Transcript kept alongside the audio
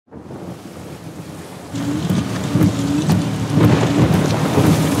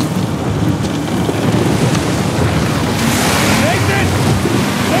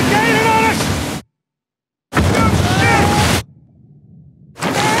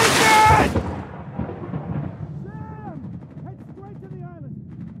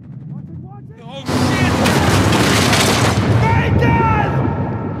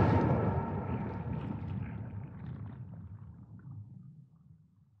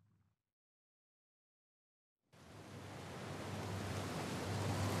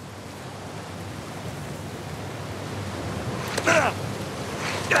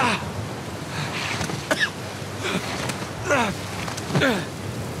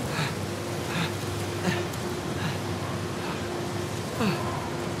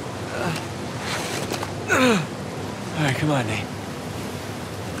All right, come on, Nate.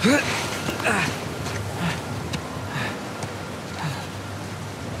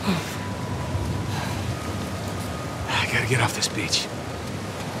 I gotta get off this beach.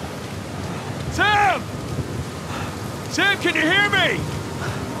 Sam! Sam, can you hear me?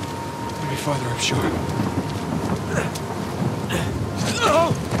 Maybe farther upshore.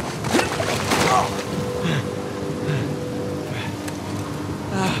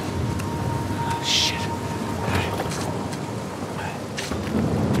 Oh, shit.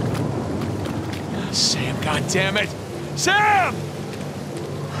 Sam, goddammit! Sam!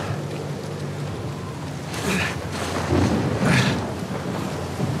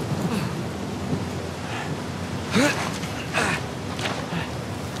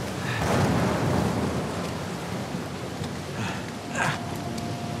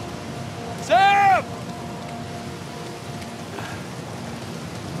 Sam!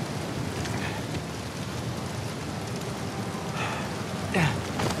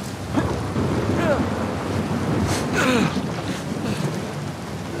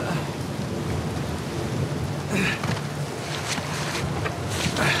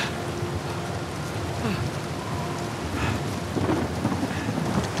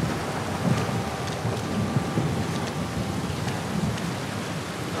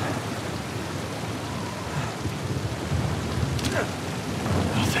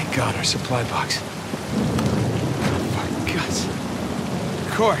 God, our supply box. For guts.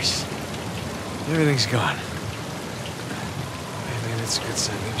 Of course. Everything's gone. Maybe that's a good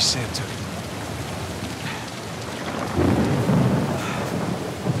sign. Maybe Sam took it.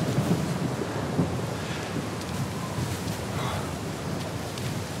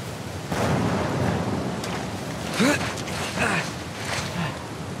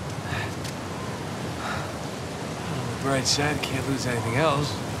 On the bright side, can't lose anything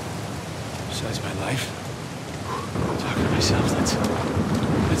else. Besides my life. Talking to myself,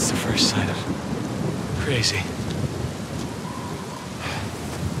 that's the first sign of crazy.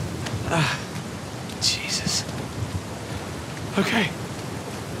 Jesus. Okay.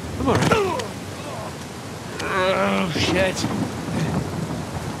 I'm all right. Oh, shit.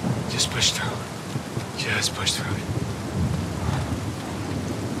 Just push through. Just push through it.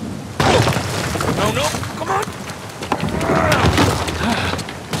 No, no, come on!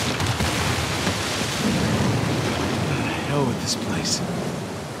 Hell with this place.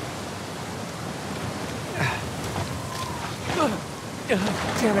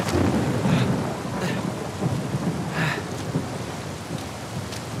 Damn it.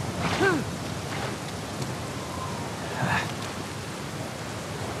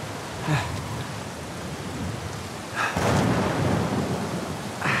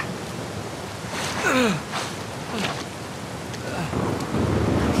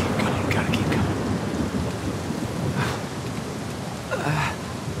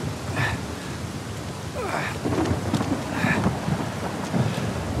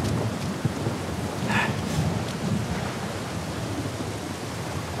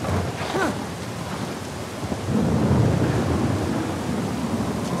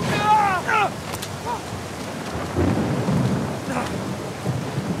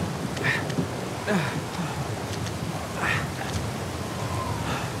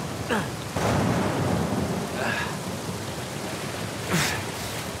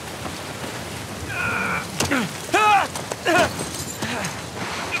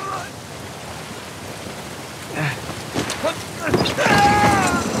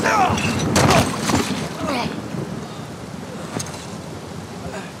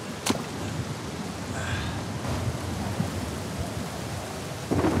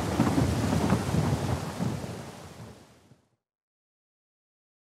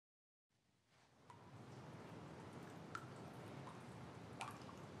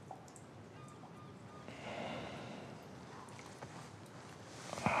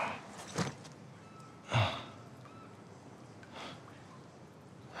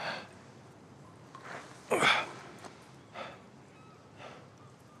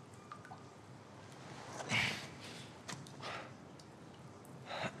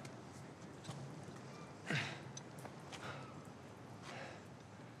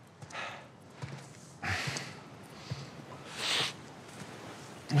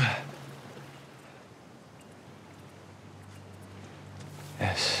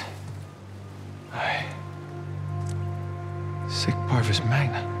 S. I. Sic parvis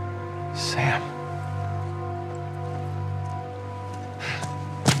magna. Sam.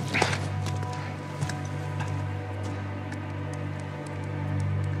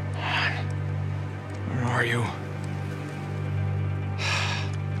 Where are you?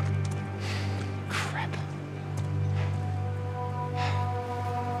 Crap.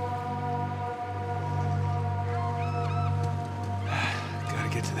 Gotta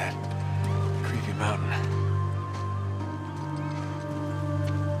get to that creepy mountain.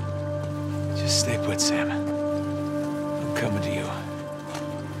 Just stay put, Sam. I'm coming to you.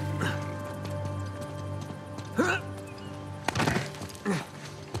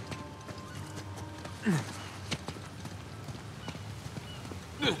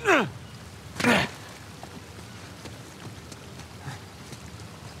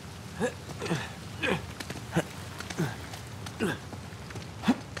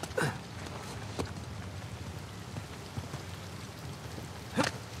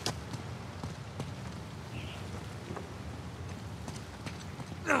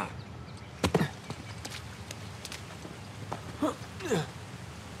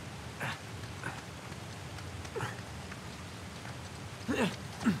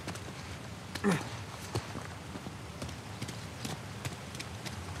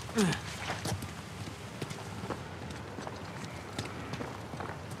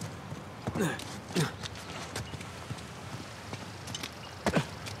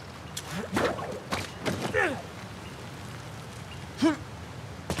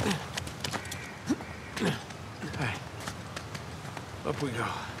 Up we go.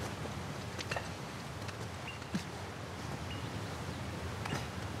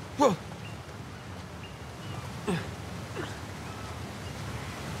 Whoa!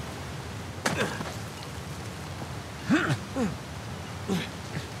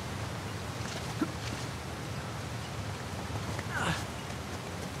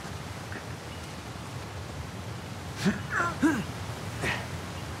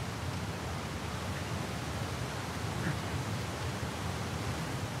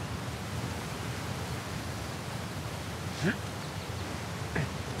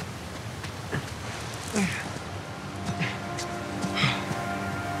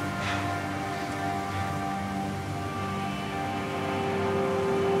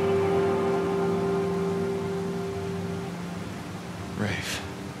 Rafe.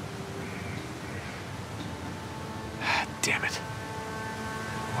 Damn it.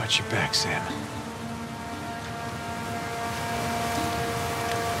 Watch your back, Sam.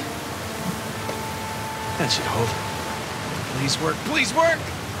 That should hold. Please work, please work!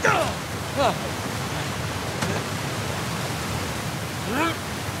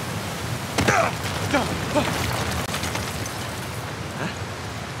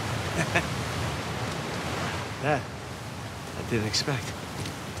 That I didn't expect.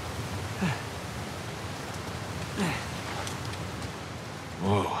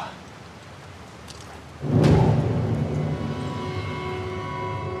 Whoa.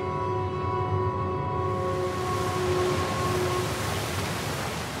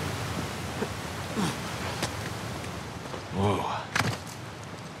 Whoa.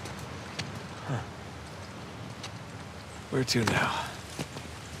 Huh. Where to now?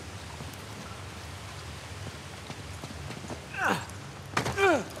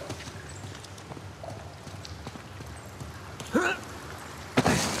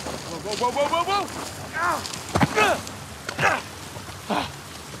 Whoa! Oh,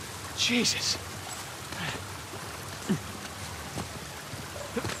 Jesus.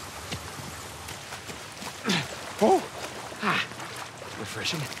 Oh,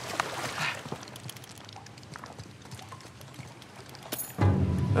 refreshing.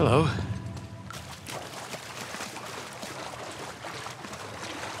 Hello.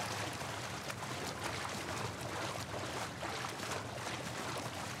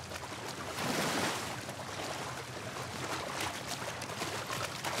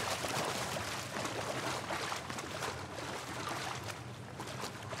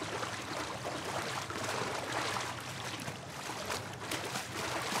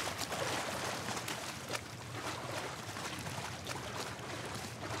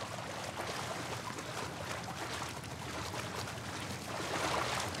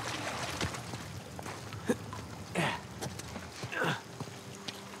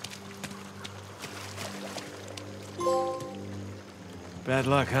 Bad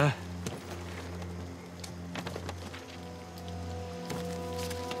luck, huh?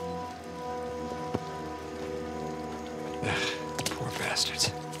 Ugh, poor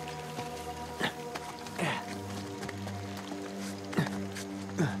bastards.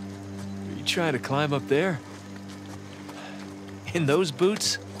 try to climb up there? In those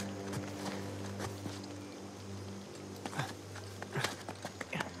boots?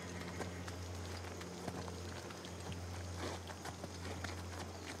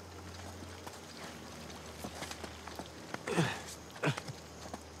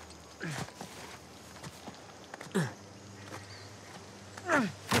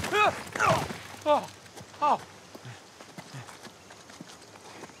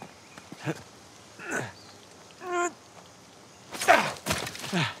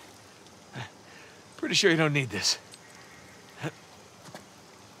 Pretty sure you don't need this.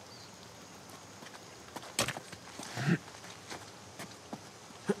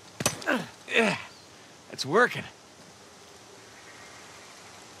 Yeah, it's working.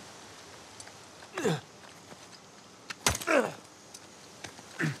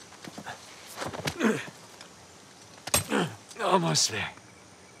 Almost there.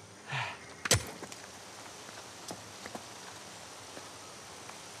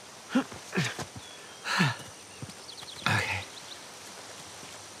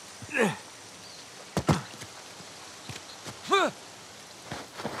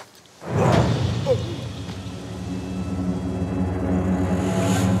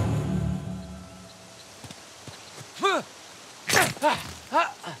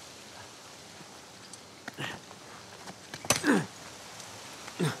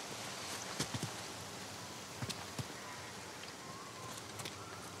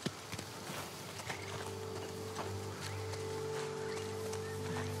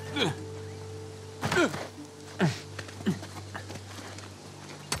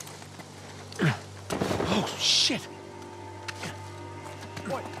 Oh, shit!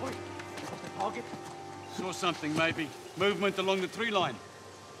 Wait. Target? Saw something, maybe. Movement along the tree line.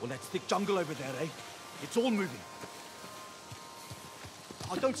 Well, that thick jungle over there, eh? It's all moving.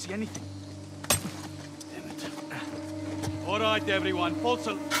 I don't see anything. Damn it. All right, everyone. Pulse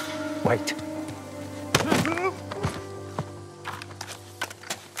a... Wait.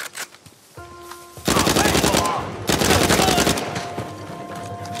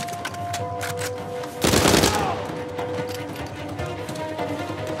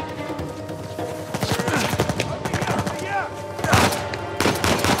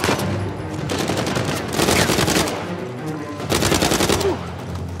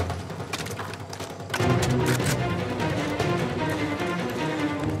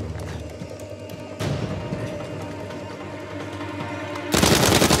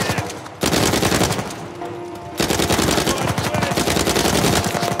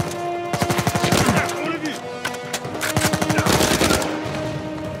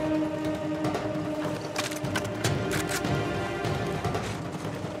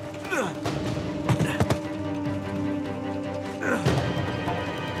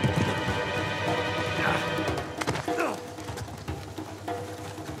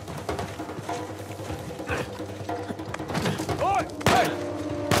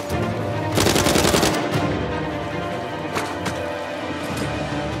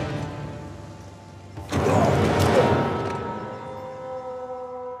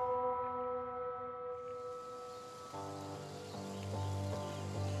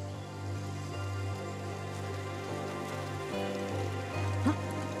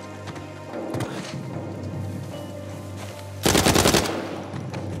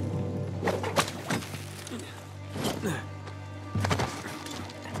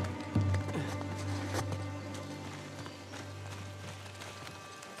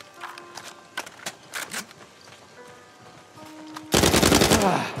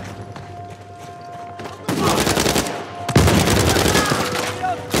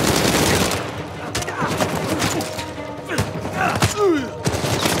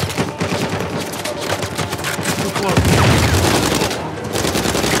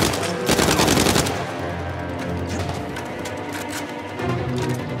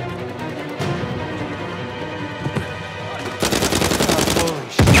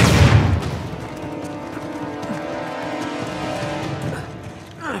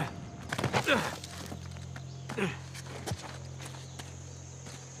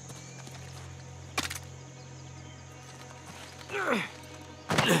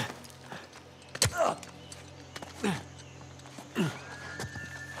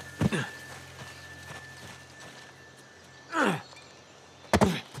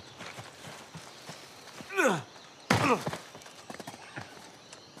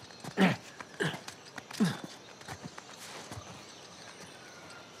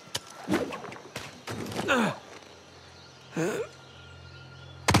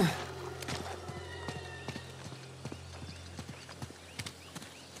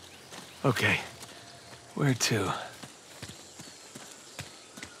 Okay. Where to?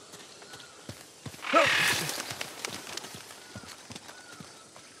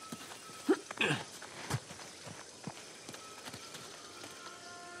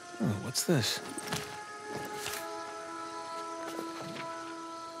 Oh, what's this?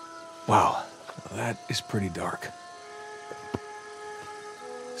 Wow, that is pretty dark.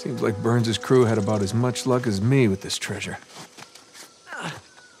 Seems like Burns' crew had about as much luck as me with this treasure. Oh,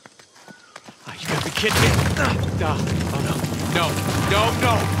 you got the kid here. Oh, no. No.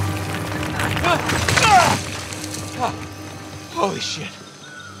 Holy shit.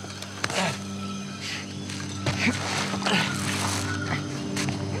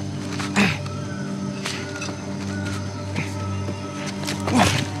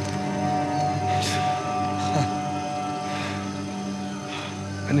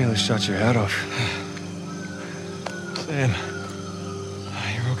 I nearly shot your head off. Sam,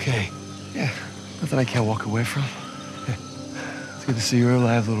 you're okay. Yeah, nothing I can't walk away from. It's good to see you're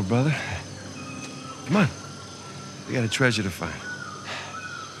alive, little brother. Come on. We got a treasure to find.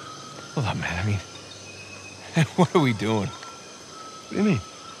 Hold on, man. I mean, what are we doing? What do you mean?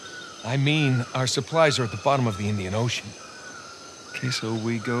 I mean, our supplies are at the bottom of the Indian Ocean. Okay, so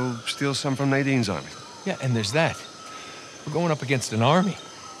we go steal some from Nadine's army. Yeah, and there's that. We're going up against an army.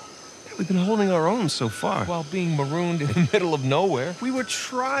 Yeah, we've been holding our own so far. While being marooned in the middle of nowhere. We were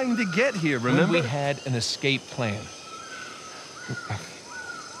trying to get here, remember? When we had an escape plan.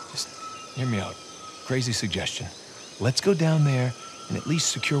 Just hear me out. Crazy suggestion. Let's go down there and at least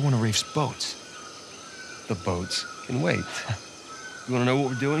secure one of Rafe's boats. The boats can wait. You want to know what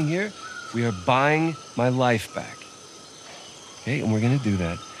we're doing here? We are buying my life back. Okay, and we're gonna do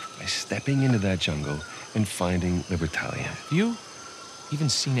that by stepping into that jungle and finding Libertalia. Have you even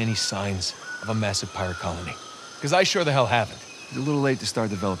seen any signs of a massive pirate colony? Because I sure the hell haven't. It's a little late to start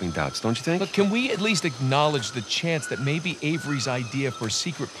developing doubts, don't you think? Look, can we at least acknowledge the chance that maybe Avery's idea for a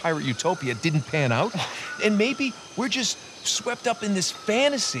secret pirate utopia didn't pan out? And maybe we're just swept up in this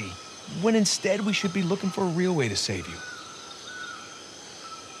fantasy, when instead we should be looking for a real way to save you.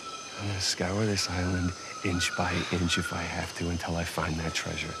 I'm gonna scour this island inch by inch if I have to until I find that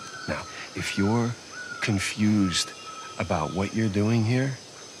treasure. Now, if you're confused about what you're doing here,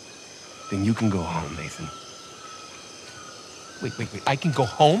 then you can go home, Nathan. Wait. I can go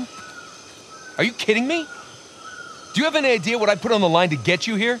home? Are you kidding me? Do you have any idea what I put on the line to get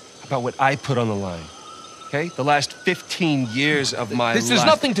you here? About what I put on the line, okay? The last 15 years of my life. This has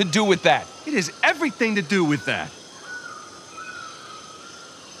nothing to do with that. It has everything to do with that.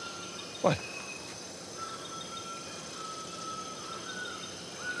 What?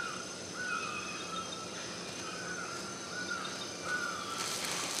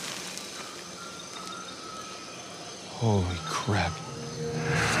 Holy crap.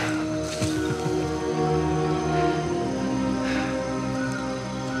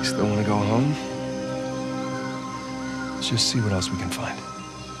 You still want to go home? Let's just see what else we can find.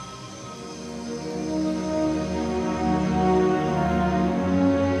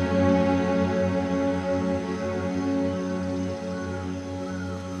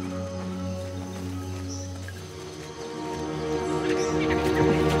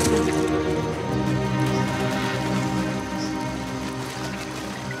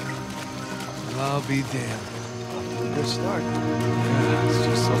 I'll be damned. Good start. Yeah, it's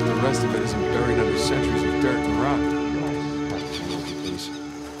just hope the rest of it isn't buried under centuries of dirt and rock. Please.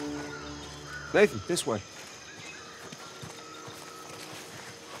 Nathan, this way.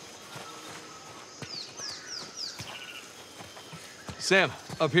 Sam,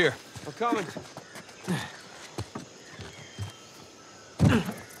 up here. I'm coming.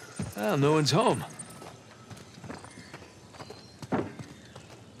 Well, no one's home.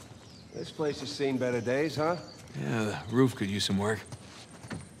 This place has seen better days, huh? Yeah, the roof could use some work.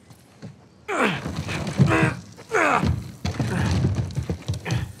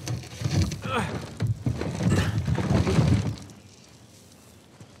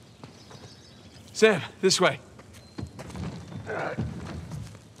 Sam, this way.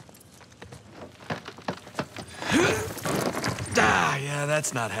 Yeah,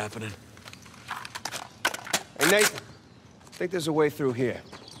 that's not happening. Hey, Nathan. I think there's a way through here.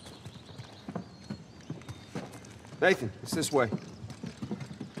 Nathan, it's this way.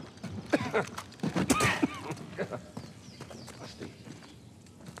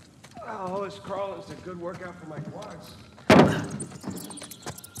 Oh, this crawling's a good workout for my quads.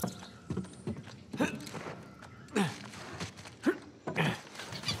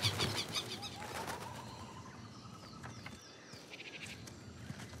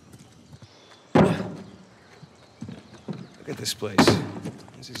 Look at this place.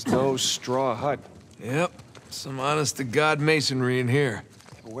 This is no straw hut. Yep, some honest-to-God masonry in here.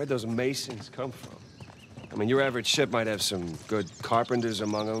 Where'd those masons come from? I mean, your average ship might have some good carpenters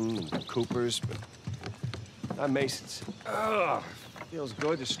among them, and coopers, but not masons. Ugh, feels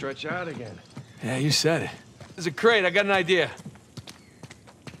good to stretch out again. Yeah, you said it. There's a crate, I got an idea.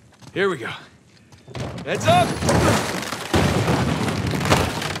 Here we go. Heads up!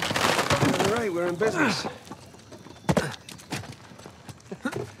 All right, we're in business.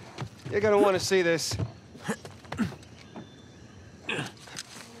 You're gonna want to see this. What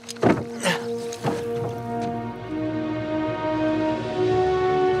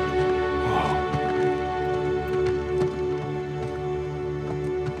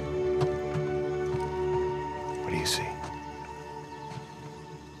do you see?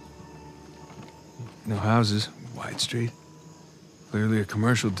 No houses, wide street. Clearly a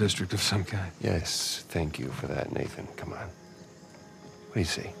commercial district of some kind. Yes, thank you for that, Nathan. Come on. What do you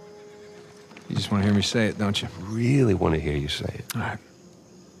see? You just want to hear me say it, don't you? Really want to hear you say it. All right.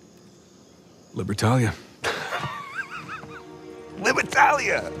 Libertalia.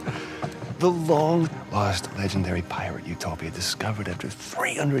 Libertalia! The long-lost legendary pirate utopia discovered after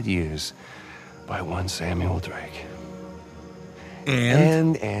 300 years by one Samuel Drake.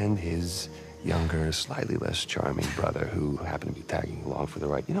 And his younger, slightly less charming brother who happened to be tagging along for the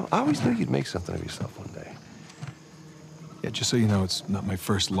ride. You know, I always knew you'd make something of yourself one day. Yeah, just so you know, it's not my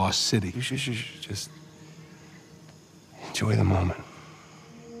first lost city. You should just enjoy the moment.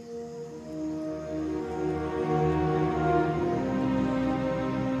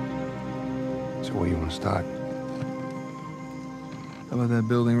 So where you want to start? How about that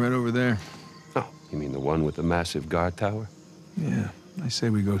building right over there? Oh, you mean the one with the massive guard tower? Yeah, I say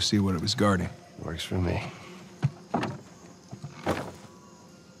we go see what it was guarding. Works for me.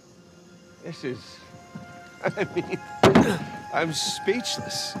 This is... I mean, I'm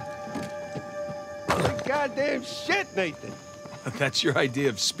speechless. Holy goddamn shit, Nathan! That's your idea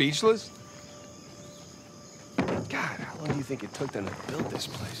of speechless? God, how long do you think it took them to build this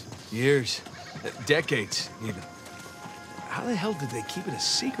place? Years. Decades, even. How the hell did they keep it a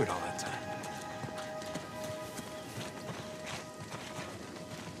secret all that time?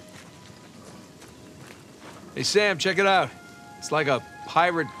 Hey, Sam, check it out. It's like a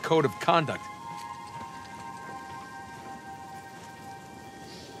pirate code of conduct.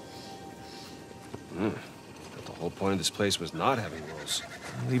 But the whole point of this place was not having rules.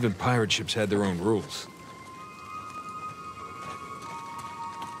 Even pirate ships had their own rules.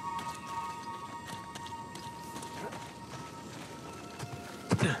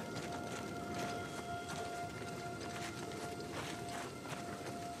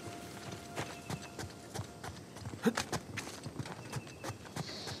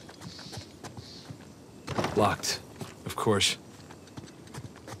 Locked, of course.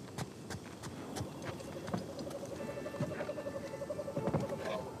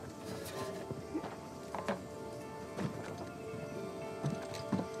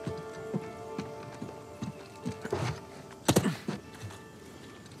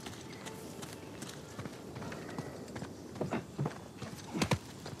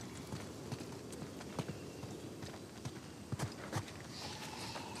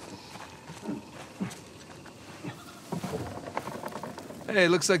 Hey,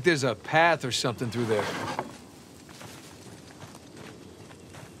 looks like there's a path or something through there.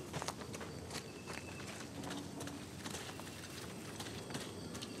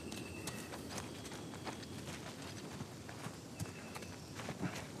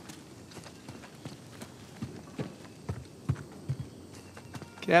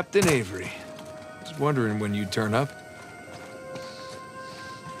 Captain Avery. Was wondering when you'd turn up.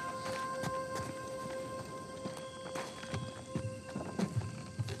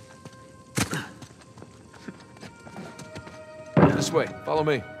 This way, follow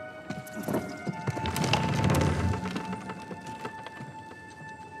me.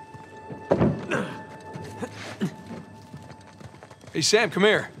 Hey, Sam, come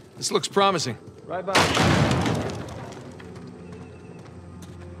here. This looks promising. Right by.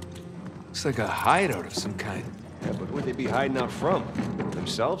 Looks like a hideout of some kind. Yeah, but where'd they be hiding out from?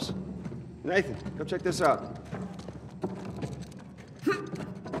 Themselves? Nathan, come check this out.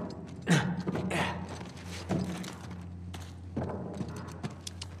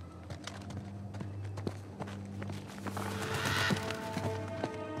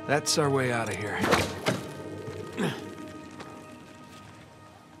 That's our way out of here.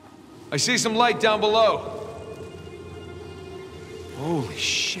 I see some light down below. Holy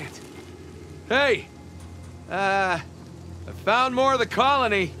shit. Hey! I found more of the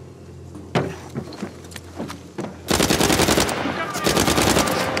colony.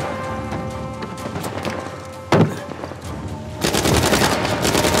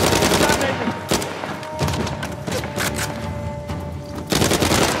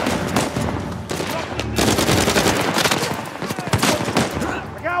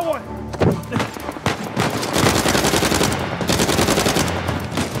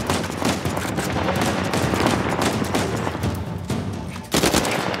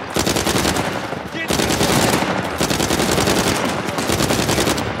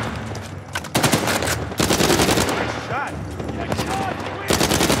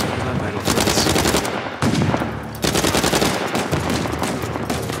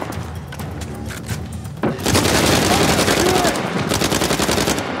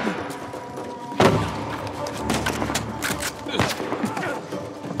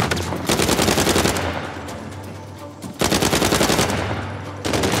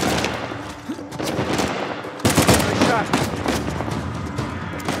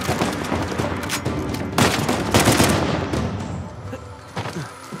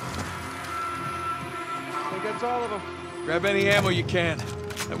 Grab any ammo you can.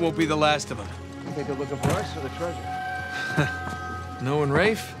 That won't be the last of them. You think they're looking for us or the treasure? No and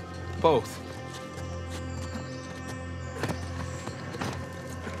Rafe? Both.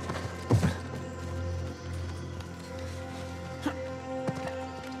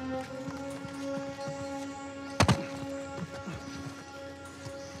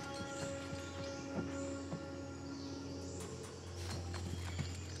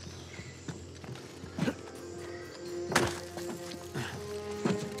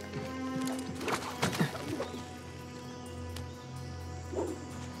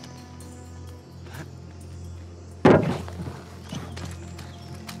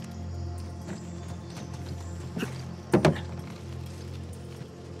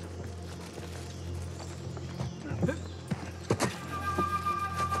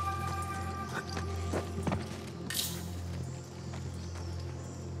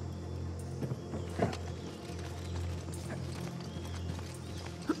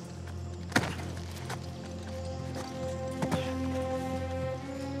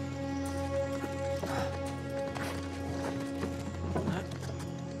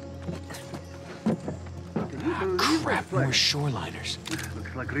 Crap, more shoreliners.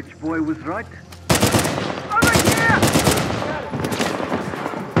 Looks like Rich Boy was right.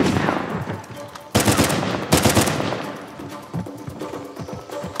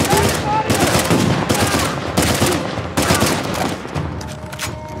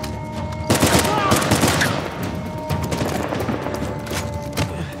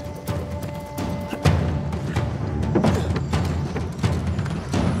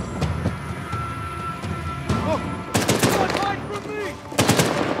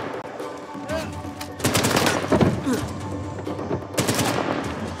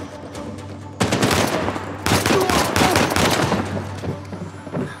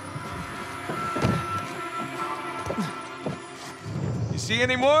 See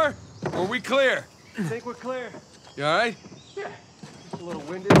any more? Or are we clear? I think we're clear. You all right? Yeah. Just a little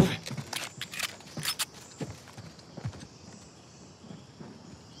winded.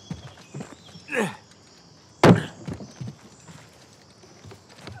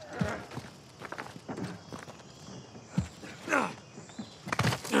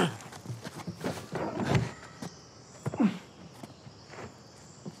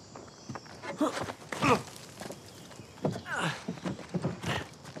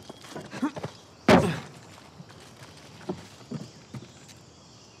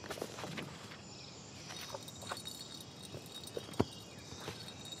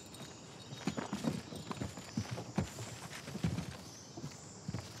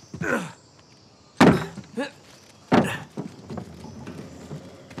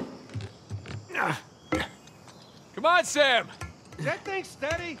 Come on, Sam! Is that thing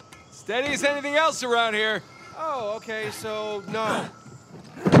steady? Steady as anything else around here. Oh, okay, so no.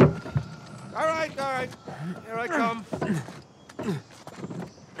 All right. Here I come.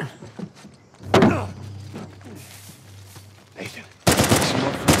 Nathan.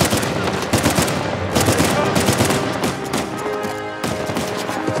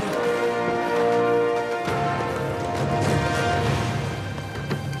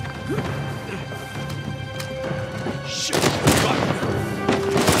 Shit!